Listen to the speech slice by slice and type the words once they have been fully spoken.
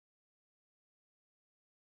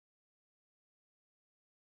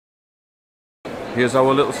Here's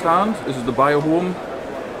our little stand. This is the Biohome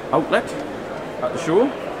outlet at the show.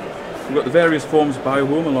 We've got the various forms of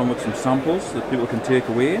Biohome along with some samples that people can take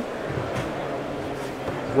away.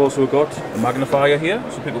 We've also got a magnifier here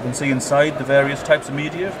so people can see inside the various types of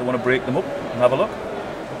media if they want to break them up and have a look.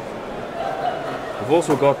 We've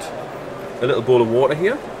also got a little bowl of water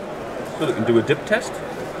here so they can do a dip test,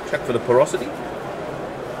 check for the porosity.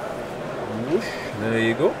 Whoosh, there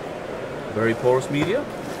you go. Very porous media.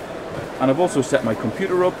 And I've also set my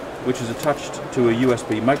computer up, which is attached to a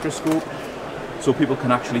USB microscope so people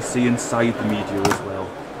can actually see inside the media as well.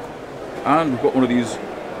 And we've got one of these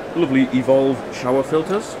lovely Evolve shower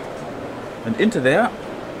filters, and into there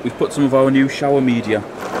we've put some of our new shower media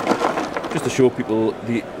just to show people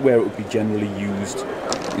where it would be generally used.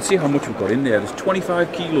 You can see how much we've got in there. There's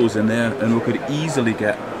 25 kilos in there, and we could easily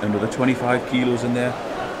get another 25 kilos in there.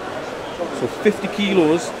 So 50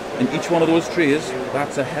 kilos in each one of those trays,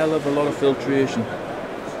 that's a hell of a lot of filtration.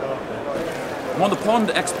 I'm on the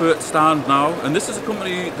Pond Expert stand now, and this is a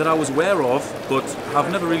company that I was aware of but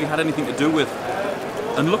have never really had anything to do with.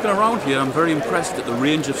 And looking around here, I'm very impressed at the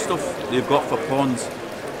range of stuff they've got for ponds.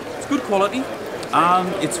 It's good quality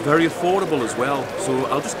and it's very affordable as well. So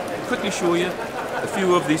I'll just quickly show you a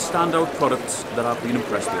few of these standout products that I've been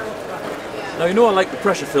impressed with. Now, you know I like the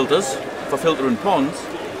pressure filters for filtering ponds,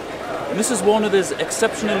 and this is one that is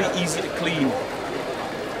exceptionally easy to clean.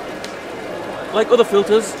 Like other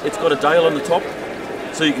filters, it's got a dial on the top,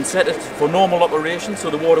 so you can set it for normal operation, so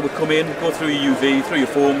the water would come in, go through your UV, through your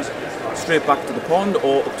foams, straight back to the pond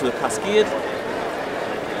or up to the cascade.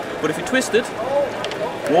 But if you twist it,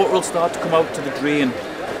 water will start to come out to the drain.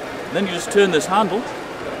 And then you just turn this handle,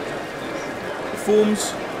 the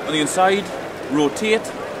foams on the inside rotate,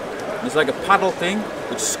 and it's like a paddle thing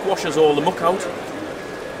which squashes all the muck out,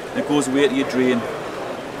 and it goes away to your drain.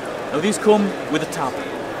 Now these come with a tap,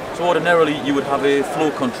 so ordinarily you would have a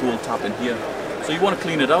flow control tap in here. So you want to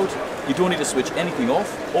clean it out, you don't need to switch anything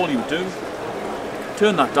off. All you would do,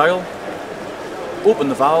 turn that dial, open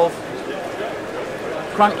the valve,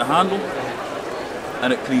 crank the handle,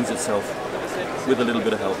 and it cleans itself with a little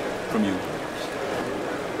bit of help from you.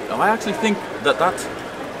 Now I actually think that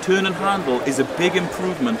turn and handle is a big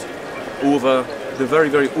improvement over the very,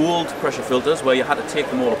 very old pressure filters where you had to take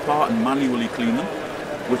them all apart and manually clean them,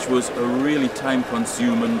 which was a really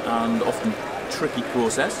time-consuming and often tricky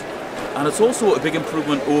process. And it's also a big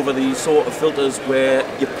improvement over the sort of filters where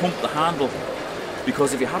you pump the handle,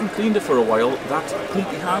 because if you haven't cleaned it for a while, that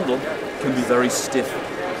pumpy handle can be very stiff.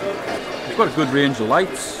 We've got a good range of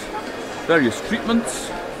lights, various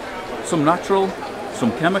treatments, some natural,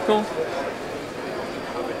 some chemical.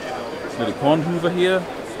 Little pond hoover here.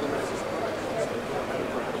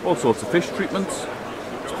 All sorts of fish treatments.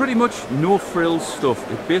 It's pretty much no frills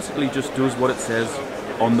stuff. It basically just does what it says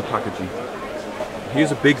on the packaging.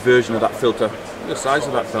 Here's a big version of that filter. Look at the size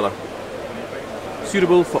of that fella.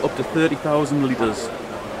 Suitable for up to 30,000 litres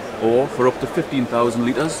or for up to 15,000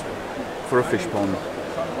 litres for a fish pond.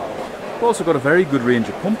 We've also got a very good range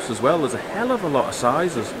of pumps as well. There's a hell of a lot of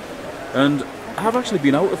sizes, and I've actually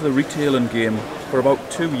been out of the retailing game for about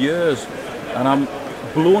 2 years, and I'm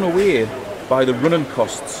blown away by the running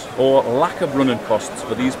costs or lack of running costs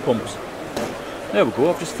for these pumps. There we go,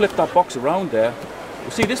 I've just flipped that box around there.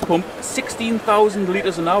 You see, this pump, 16,000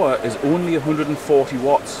 litres an hour, is only 140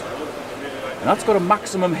 watts. And that's got a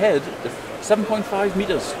maximum head of 7.5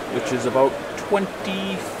 metres, which is about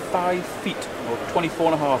 25 feet, or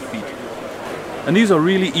 24.5 feet. And these are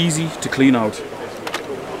really easy to clean out.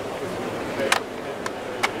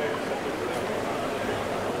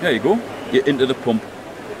 There you go, you're into the pump.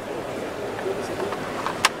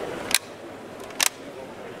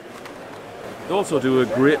 They also do a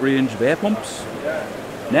great range of air pumps,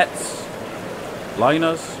 nets,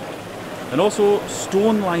 liners, and also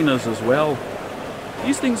stone liners as well.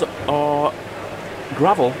 These things are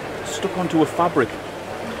gravel stuck onto a fabric,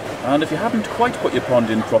 and if you haven't quite put your pond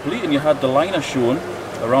in properly and you had the liner shown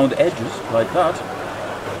around the edges like that,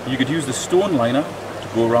 you could use the stone liner to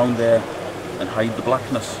go around there and hide the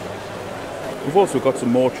blackness. We've also got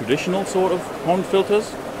some more traditional sort of pond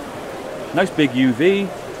filters. Nice big UV,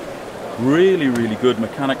 really, really good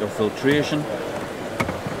mechanical filtration.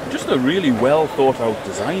 Just a really well thought out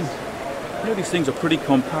design. You know, these things are pretty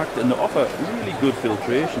compact and they offer really good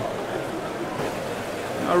filtration.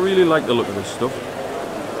 I really like the look of this stuff.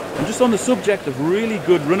 And just on the subject of really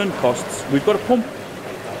good running costs, we've got a pump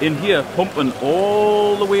in here pumping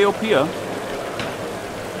all the way up here.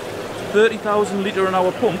 30,000 litre an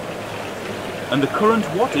hour pump, and the current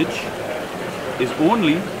wattage is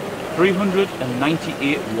only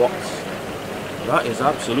 398 watts. That is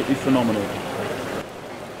absolutely phenomenal.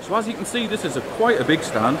 So So as you can see, this is quite a big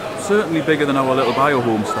stand, certainly bigger than our little bio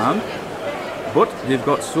home stand, but they've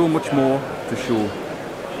got so much more to show.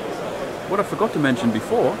 What I forgot to mention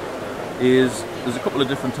before is there's a couple of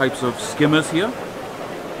different types of skimmers here.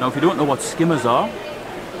 Now if you don't know what skimmers are,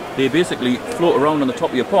 they basically float around on the top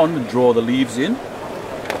of your pond and draw the leaves into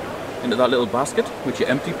that little basket, which you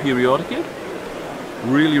empty periodically.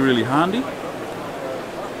 Really, really handy.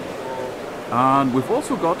 And we've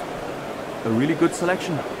also got a really good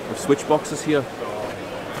selection of switch boxes here.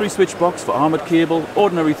 3 switch box for armoured cable,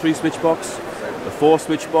 ordinary 3 switch box, a 4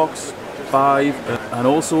 switch box, 5, and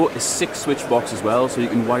also a 6 switch box as well, so you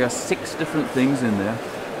can wire 6 different things in there.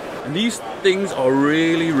 And these things are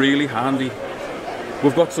really, really handy.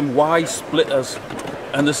 We've got some Y splitters,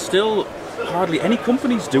 and there's still hardly any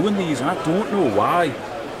companies doing these, and I don't know why.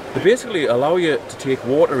 They basically allow you to take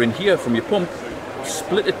water in here from your pump,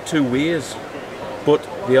 split it 2 ways, but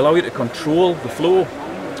they allow you to control the flow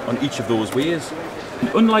on each of those ways. And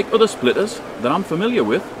unlike other splitters that I'm familiar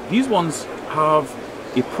with, these ones have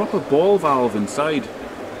a proper ball valve inside,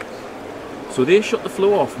 so they shut the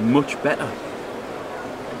flow off much better.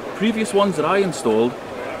 Previous ones that I installed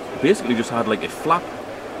basically just had like a flap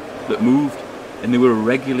that moved, and they were a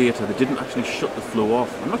regulator. They didn't actually shut the flow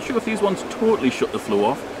off. I'm not sure if these ones totally shut the flow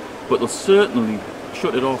off, but they'll certainly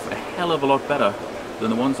shut it off a hell of a lot better than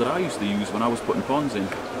the ones that I used to use when I was putting ponds in.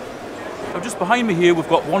 Now just behind me here we've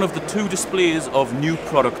got one of the 2 displays of new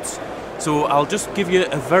products. So I'll just give you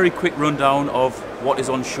a very quick rundown of what is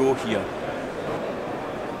on show here.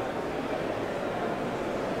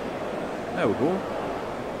 There we go.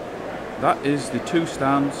 That is the 2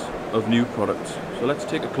 stands of new products. So let's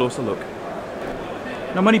take a closer look.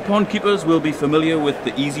 Now many pond keepers will be familiar with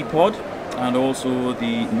the Easy Pod and also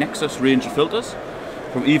the Nexus range of filters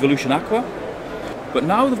from Evolution Aqua. But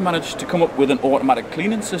now they've managed to come up with an automatic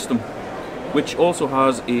cleaning system, which also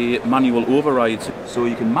has a manual override. So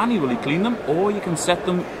you can manually clean them, or you can set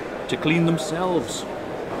them to clean themselves.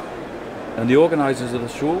 And the organisers of the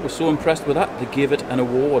show were so impressed with that, they gave it an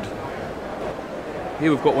award. Here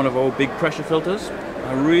we've got one of our big pressure filters.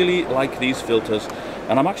 I really like these filters,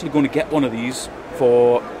 and I'm actually going to get one of these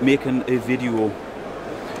for making a video.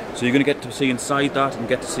 So you're going to get to see inside that and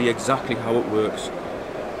get to see exactly how it works.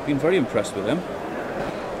 Been very impressed with them.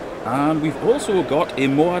 And we've also got a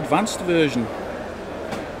more advanced version.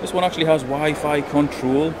 This one actually has Wi-Fi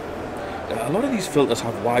control. A lot of these filters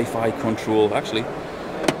have Wi-Fi control actually.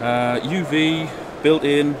 UV, built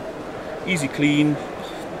in, easy clean.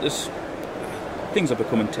 Things are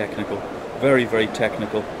becoming technical. Very, very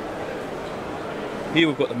technical. Here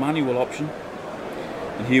we've got the manual option,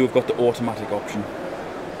 and here we've got the automatic option.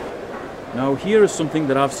 Now here is something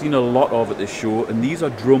that I've seen a lot of at this show, and these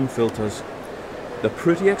are drum filters. They're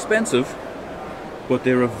pretty expensive, but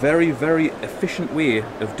they're a very, very efficient way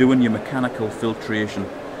of doing your mechanical filtration.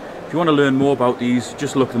 If you want to learn more about these,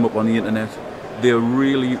 just look them up on the internet. They're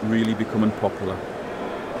really, really becoming popular.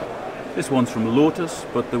 This one's from Lotus,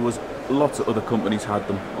 but there was lots of other companies had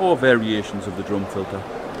them, or variations of the drum filter.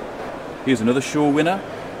 Here's another show winner.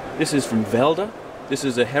 This is from Velda. This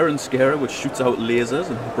is a heron scarer which shoots out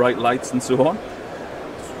lasers and bright lights and so on.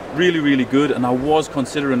 Really, really good, and I was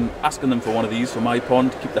considering asking them for one of these for my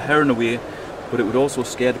pond to keep the heron away, but it would also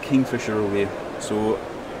scare the kingfisher away, so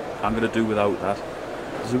I'm going to do without that.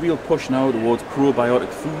 There's a real push now towards probiotic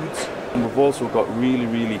foods, and we've also got really,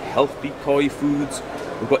 really healthy koi foods.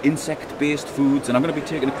 We've got insect-based foods, and I'm going to be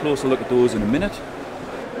taking a closer look at those in a minute.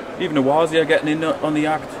 Even Awazi are getting in on the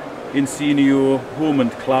act. Insenio, Home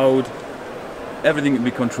and Cloud. Everything can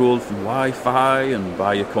be controlled from Wi-Fi and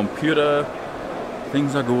by your computer.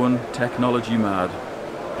 Things are going technology mad.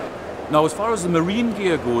 Now as far as the marine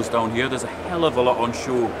gear goes down here, there's a hell of a lot on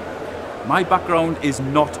show. My background is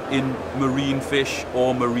not in marine fish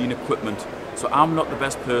or marine equipment, so I'm not the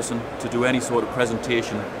best person to do any sort of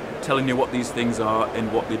presentation telling you what these things are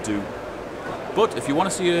and what they do. But if you want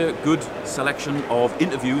to see a good selection of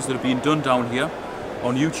interviews that have been done down here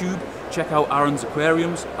on YouTube, check out Aaron's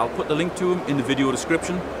Aquariums. I'll put the link to him in the video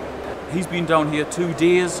description. He's been down here 2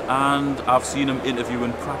 days and I've seen him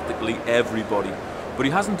interviewing practically everybody. But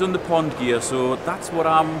he hasn't done the pond gear, so that's what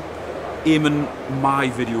I'm aiming my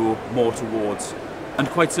video more towards. And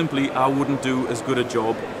quite simply, I wouldn't do as good a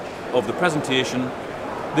job of the presentation,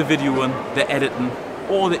 the videoing, the editing,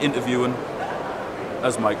 or the interviewing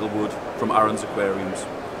as Michael would from Aaron's Aquariums.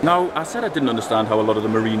 Now, I said I didn't understand how a lot of the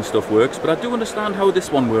marine stuff works, but I do understand how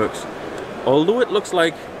this one works. Although it looks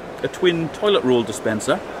like a twin toilet roll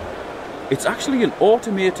dispenser, it's actually an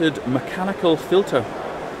automated mechanical filter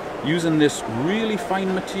using this really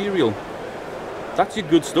fine material. That's your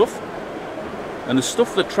good stuff, and the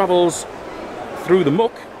stuff that travels through the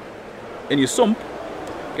muck and your sump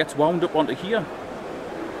gets wound up onto here.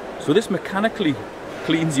 So this mechanically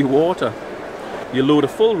cleans your water. You load a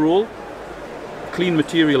full roll, clean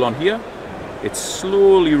material on here, it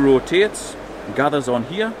slowly rotates, gathers on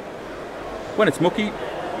here. When it's mucky,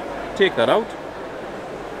 take that out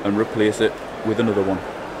and replace it with another one.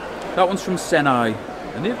 That one's from Senai,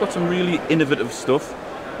 and they've got some really innovative stuff.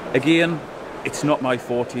 Again, it's not my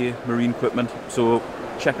forte, marine equipment, so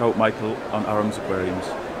check out Michael on Aram's Aquariums.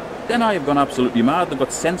 Then I have gone absolutely mad. They've got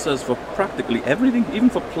sensors for practically everything, even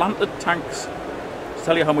for planted tanks. To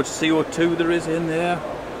tell you how much CO2 there is in there.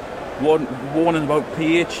 Warning about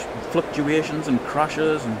pH fluctuations and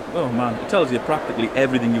crashes, and oh man, it tells you practically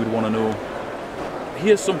everything you would want to know.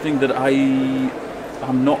 Here's something that I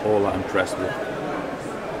am not all that impressed with.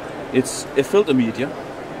 It's a filter media,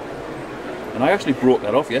 and I actually broke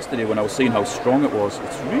that off yesterday when I was seeing how strong it was.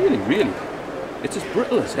 It's really, it's as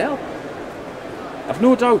brittle as hell. I've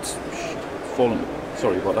no doubt,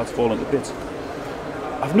 sorry about that, it's fallen to bits.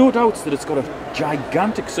 I've no doubts that it's got a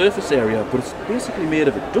gigantic surface area, but it's basically made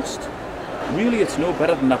of a dust. Really, it's no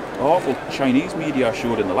better than that awful Chinese media I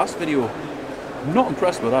showed in the last video. I'm not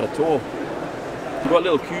impressed with that at all. You've got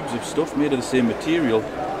little cubes of stuff made of the same material,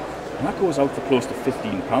 and that goes out for close to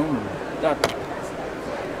 £15. That,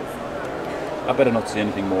 I better not say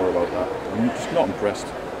anything more about that. I'm just not impressed.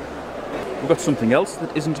 We've got something else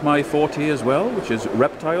that isn't my forte as well, which is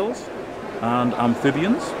reptiles and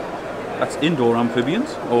amphibians. That's indoor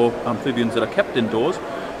amphibians, or amphibians that are kept indoors.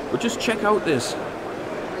 But just check out this.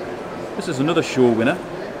 This is another show winner.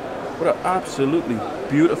 What an absolutely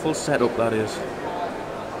beautiful setup that is.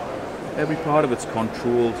 Every part of it's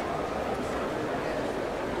controlled.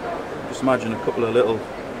 Just imagine a couple of little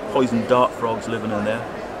poison dart frogs living in there.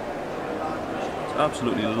 It's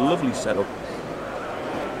absolutely lovely setup.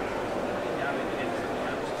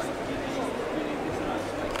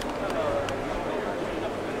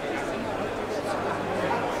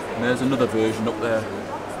 And there's another version up there.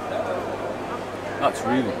 That's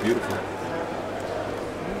really beautiful.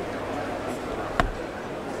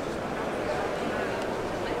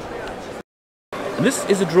 And this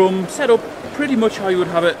is a drum set up pretty much how you would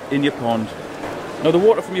have it in your pond. Now the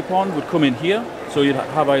water from your pond would come in here, so you'd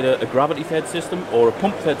have either a gravity fed system or a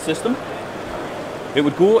pump fed system. It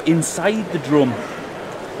would go inside the drum,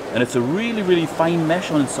 and it's a really fine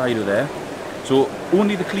mesh on inside of there, so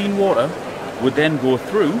only the clean water would then go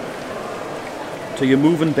through to your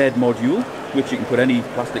moving bed module, which you can put any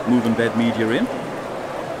plastic moving bed media in.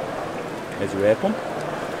 There's your air pump,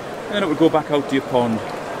 and it would go back out to your pond.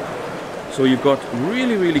 So you've got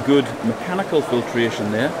really good mechanical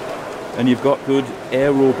filtration there, and you've got good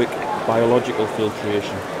aerobic biological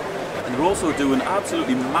filtration. And they're also doing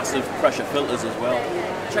absolutely massive pressure filters as well.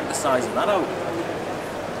 Check the size of that out.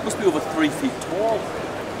 It must be over 3 feet tall.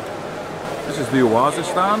 This is the Oasis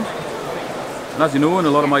stand. And as you know, in a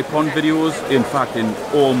lot of my pond videos, in fact in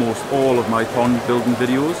almost all of my pond building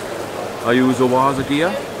videos, I use Oasis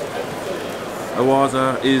gear.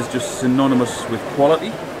 Oasis is just synonymous with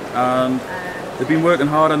quality, and they've been working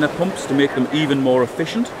hard on their pumps to make them even more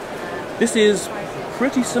efficient. This is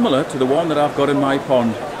pretty similar to the one that I've got in my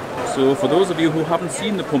pond. So for those of you who haven't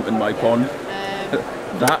seen the pump in my pond,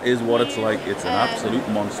 that is what it's like. It's an absolute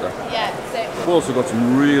monster. We've also got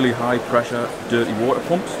some really high pressure dirty water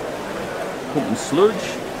pumps, pumping sludge,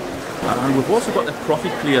 and we've also got the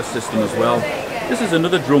Profit Clear system as well. This is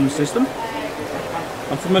another drum system.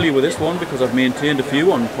 I'm familiar with this one because I've maintained a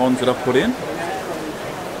few on ponds that I've put in.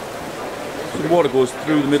 So the water goes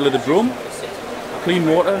through the middle of the drum, clean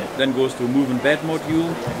water then goes to a moving bed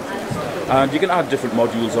module, and you can add different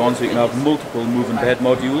modules on, so you can have multiple moving bed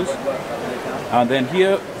modules. And then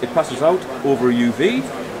here it passes out over a UV,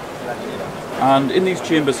 and in these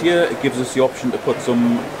chambers here it gives us the option to put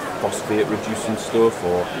some phosphate reducing stuff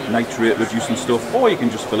or nitrate reducing stuff, or you can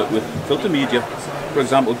just fill it with filter media, for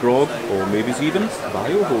example grog, or maybe even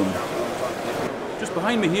biohome. Just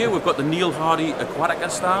behind me here we've got the Neil Hardy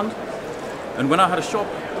Aquatica stand, and when I had a shop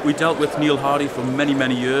we dealt with Neil Hardy for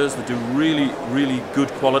many years. They do really good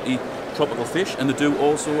quality tropical fish, and they do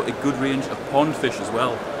also a good range of pond fish as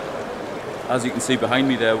well. As you can see behind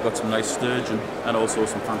me there, we've got some nice sturgeon and also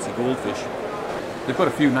some fancy goldfish. They've got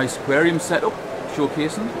a few nice aquariums set up,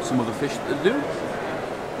 showcasing some of the fish that they do.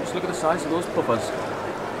 Just look at the size of those puffers.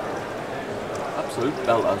 Absolute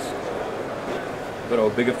belters. We've got our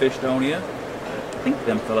bigger fish down here. I think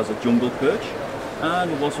them fellas are jungle perch.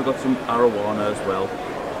 And we've also got some arowana as well.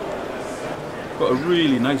 Got a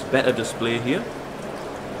really nice betta display here.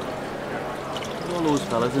 Look at all those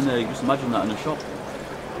fellas in there, you can just imagine that in a shop.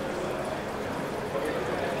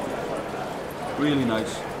 Really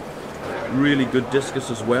nice. Really good discus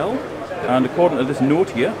as well. And according to this note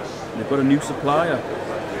here, they've got a new supplier.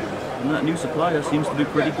 And that new supplier seems to be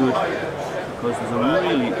pretty good, because there's a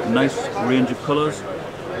really nice range of colours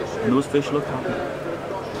and those fish look happy.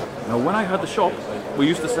 Now when I had the shop, we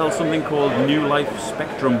used to sell something called New Life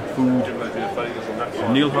Spectrum food.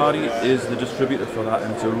 And Neil Hardy is the distributor for that,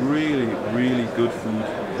 and it's a really, really good food.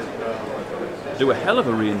 They do a hell of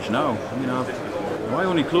a range now. I mean, I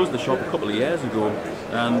only closed the shop a couple of years ago,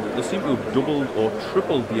 and they seem to have doubled or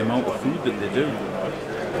tripled the amount of food that they do.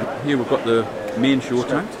 Here we've got the main show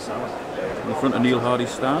tank in the front of Neil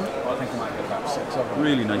Hardy's stand.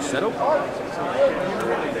 Really nice setup.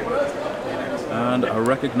 And I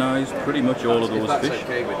recognise pretty much all of those fish,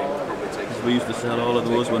 because we used to sell all of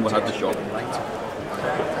those when we had the shop.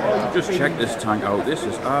 Just check this tank out. This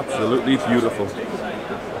is absolutely beautiful.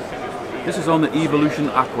 This is on the Evolution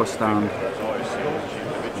Aqua stand.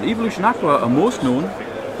 The Evolution Aqua are most known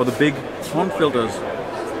for the big pond filters,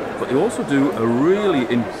 but they also do a really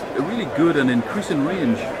good and increasing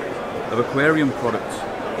range of aquarium products.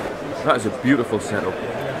 That is a beautiful setup.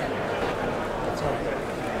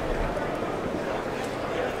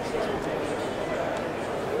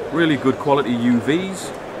 Really good quality UVs.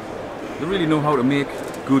 They really know how to make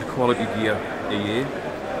good quality gear, EA.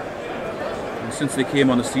 And since they came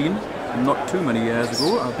on the scene not too many years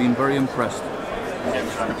ago, I've been very impressed.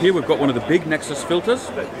 Here we've got one of the big Nexus filters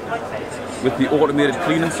with the automated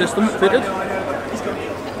cleaning system fitted.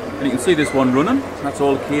 And you can see this one running. That's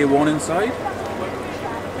all K1 inside.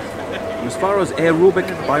 And as far as aerobic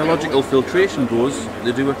biological filtration goes,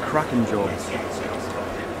 they do a cracking job.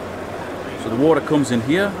 So the water comes in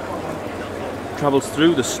here, travels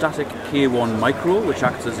through the static K1 micro, which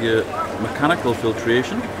acts as your mechanical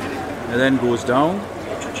filtration, and then goes down,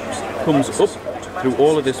 comes up through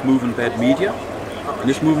all of this moving bed media, and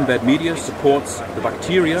this moving bed media supports the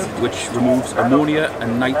bacteria, which removes ammonia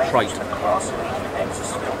and nitrite,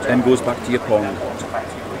 then goes back to your pond.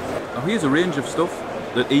 Now here's a range of stuff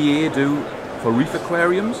that EA do for reef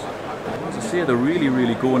aquariums. As I say, they're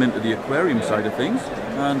really going into the aquarium side of things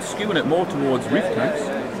and skewing it more towards reef tanks.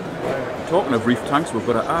 Talking of reef tanks, we've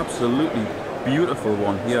got an absolutely beautiful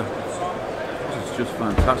one here. This is just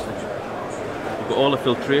fantastic. We've got all the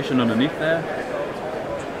filtration underneath there.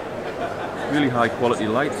 Really high quality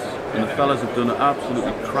lights, and the fellas have done an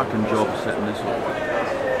absolutely cracking job setting this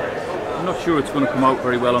up. I'm not sure it's going to come out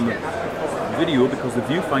very well on the video because the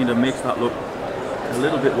viewfinder makes that look a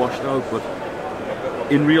little bit washed out, but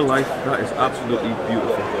in real life that is absolutely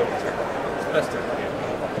beautiful.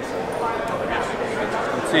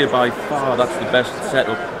 I'd say by far that's the best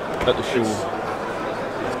setup at the show.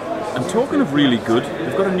 And talking of really good,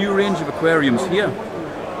 we've got a new range of aquariums here.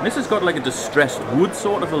 And this has got like a distressed wood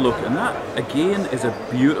sort of a look, and that again is a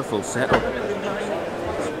beautiful setup.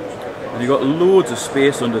 And you've got loads of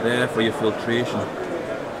space under there for your filtration.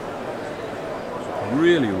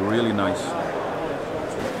 Really nice.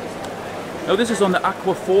 Now this is on the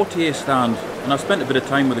AQUA Forte stand, and I've spent a bit of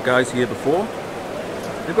time with the guys here before.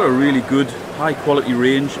 They've got a really good high quality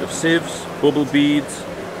range of sieves, bubble beads,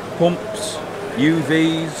 pumps,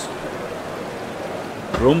 UVs,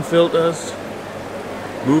 drum filters,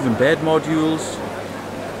 moving bed modules.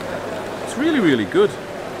 It's really good.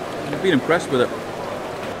 I've been impressed with it.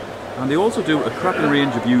 And they also do a cracking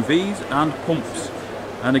range of UVs and pumps.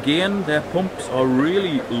 And again, their pumps are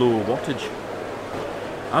really low wattage.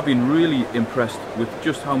 I've been really impressed with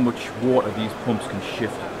just how much water these pumps can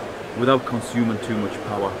shift without consuming too much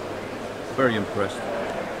power. Very impressed.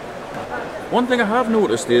 One thing I have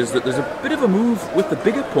noticed is that there's a bit of a move with the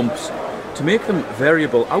bigger pumps to make them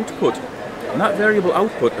variable output. And that variable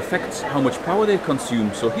output affects how much power they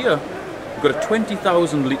consume. So here, we've got a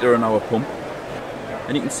 20,000 litre an hour pump,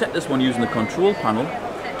 and you can set this one using the control panel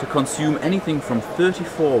to consume anything from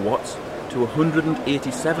 34 watts to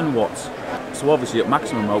 187 watts. So obviously at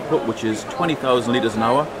maximum output, which is 20,000 litres an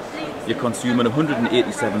hour, you're consuming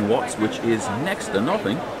 187 watts, which is next to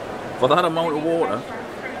nothing for that amount of water,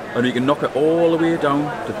 and you can knock it all the way down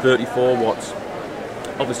to 34 watts.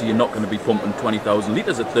 Obviously you're not going to be pumping 20,000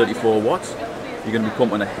 litres at 34 watts, you're going to be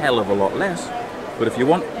pumping a hell of a lot less. But if you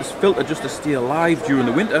want this filter just to stay alive during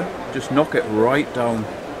the winter, just knock it right down.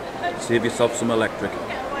 Save yourself some electric.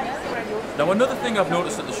 Now another thing I've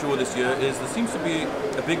noticed at the show this year is there seems to be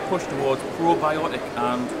a big push towards probiotic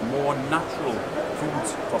and more natural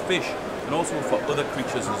foods for fish, and also for other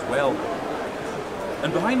creatures as well.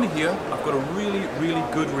 And behind me here I've got a really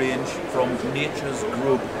good range from Nature's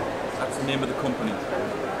Grub. That's the name of the company.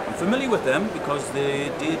 I'm familiar with them because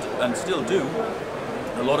they did and still do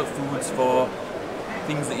a lot of foods for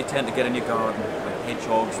things that you tend to get in your garden, like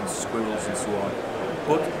hedgehogs and squirrels and so on.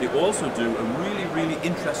 but they also do a really, really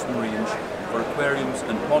interesting range for aquariums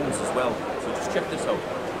and ponds as well. So just check this out.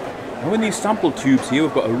 Now in these sample tubes here,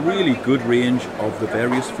 we've got a really good range of the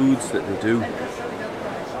various foods that they do.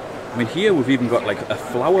 I mean, here we've even got like a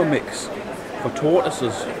flour mix for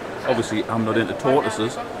tortoises. Obviously, I'm not into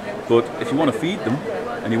tortoises, but if you want to feed them,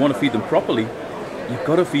 and you want to feed them properly, you've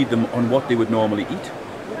got to feed them on what they would normally eat.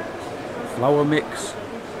 Flour mix.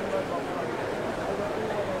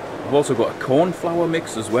 We've also got a corn flour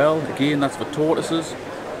mix as well. Again, that's for tortoises.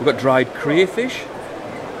 We've got dried crayfish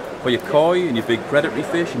for your koi and your big predatory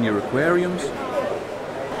fish in your aquariums.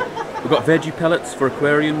 We've got veggie pellets for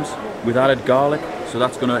aquariums with added garlic, so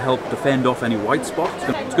that's going to help to fend off any white spots.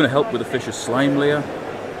 It's going to help with the fish's slime layer.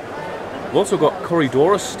 We've also got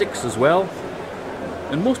Corydoras sticks as well.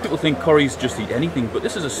 And most people think curries just eat anything, but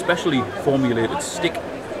this is a specially formulated stick.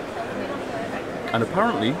 And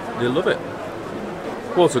apparently they love it.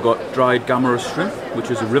 We've also got dried Gammarus shrimp,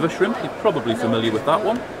 which is a river shrimp. You're probably familiar with that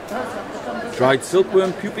one. Dried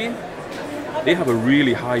silkworm pupae. They have a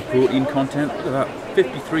really high protein content. Look at that,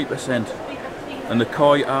 53%. And the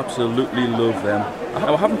koi absolutely love them.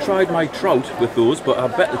 Now, I haven't tried my trout with those, but I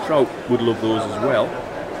bet the trout would love those as well.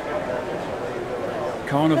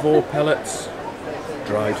 Carnivore pellets,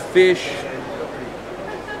 dried fish,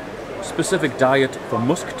 specific diet for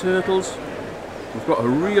musk turtles. We've got a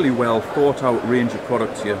really well thought out range of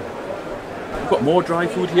products here. We've got more dry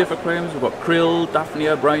food here for aquariums. We've got krill,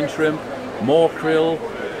 daphnia, brine shrimp, more krill,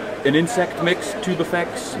 an insect mix,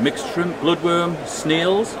 tubifex, mixed shrimp, bloodworm,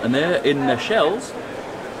 snails, and they're in their shells.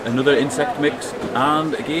 Another insect mix,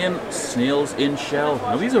 and again, snails in shell.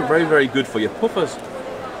 Now these are very, very good for your puffers.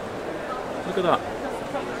 Look at that.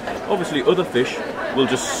 Obviously other fish will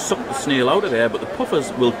just suck the snail out of there, but the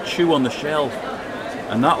puffers will chew on the shell.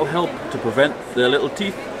 And that'll help to prevent their little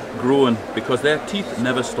teeth growing, because their teeth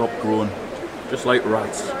never stop growing, just like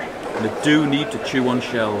rats. And they do need to chew on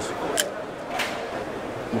shells.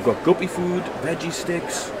 We've got guppy food, veggie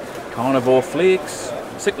sticks, carnivore flakes,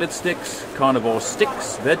 cichlid sticks, carnivore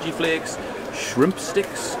sticks, veggie flakes, shrimp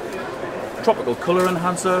sticks, tropical colour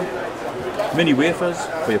enhancer, mini wafers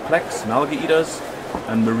for your plex and algae eaters,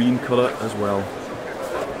 and marine colour as well.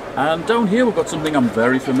 And down here we've got something I'm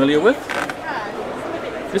very familiar with.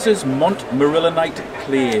 This is Montmorillonite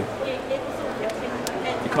clay.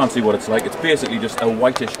 You can't see what it's like. It's basically just a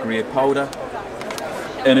whitish grey powder.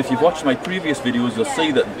 And if you've watched my previous videos, you'll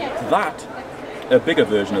see that a bigger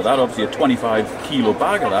version of that, obviously a 25 kilo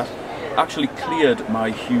bag of that, actually cleared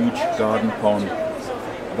my huge garden pond.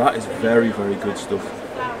 That is very, very good stuff.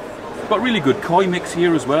 We've got really good koi mix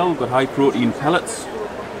here as well. We've got high protein pellets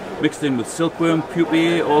mixed in with silkworm,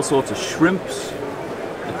 pupae, all sorts of shrimps.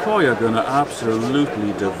 The koi are going to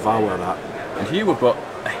absolutely devour that. And here we've got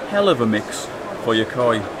a hell of a mix for your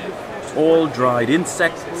koi. It's all dried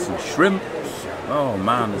insects and shrimp. Oh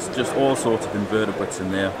man, there's just all sorts of invertebrates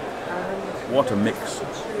in there. What a mix.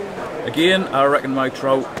 Again, I reckon my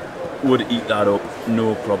trout would eat that up,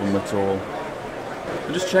 no problem at all.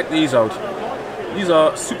 And just check these out. These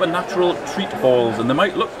are supernatural treat balls, and they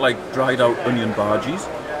might look like dried out onion bhajis,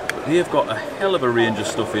 but they've got a hell of a range of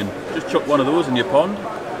stuff in. Just chuck one of those in your pond,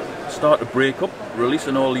 start to break up,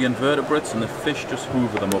 releasing all the invertebrates, and the fish just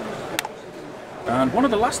hoover them up. And one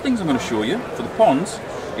of the last things I'm going to show you for the ponds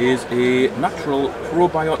is a natural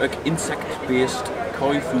probiotic insect-based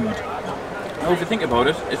koi food. Now if you think about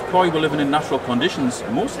it, if koi were living in natural conditions,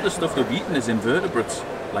 most of the stuff they'll be eating is invertebrates,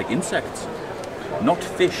 like insects, not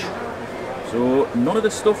fish. So none of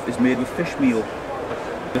this stuff is made with fish meal.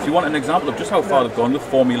 If you want an example of just how far they've gone with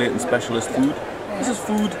formulating specialist food, this is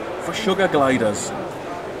food for sugar gliders.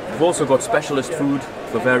 We've also got specialist food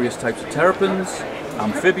for various types of terrapins,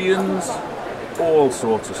 amphibians, all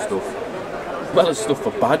sorts of stuff. As well as stuff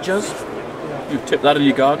for badgers. You tip that in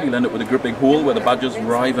your garden, you'll end up with a great big hole where the badger's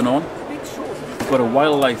writhing on. We've got a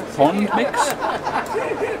wildlife pond mix,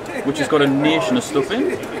 which has got a nation of stuff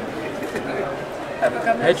in.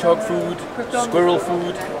 Hedgehog food, squirrel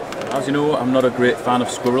food. As you know, I'm not a great fan of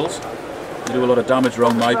squirrels. They do a lot of damage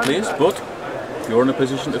around my place, but if you're in a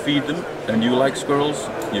position to feed them and you like squirrels,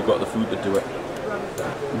 you've got the food to do it.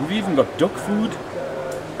 We've even got duck food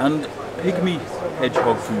and pygmy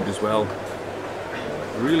hedgehog food as well.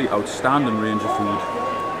 A really outstanding range of food.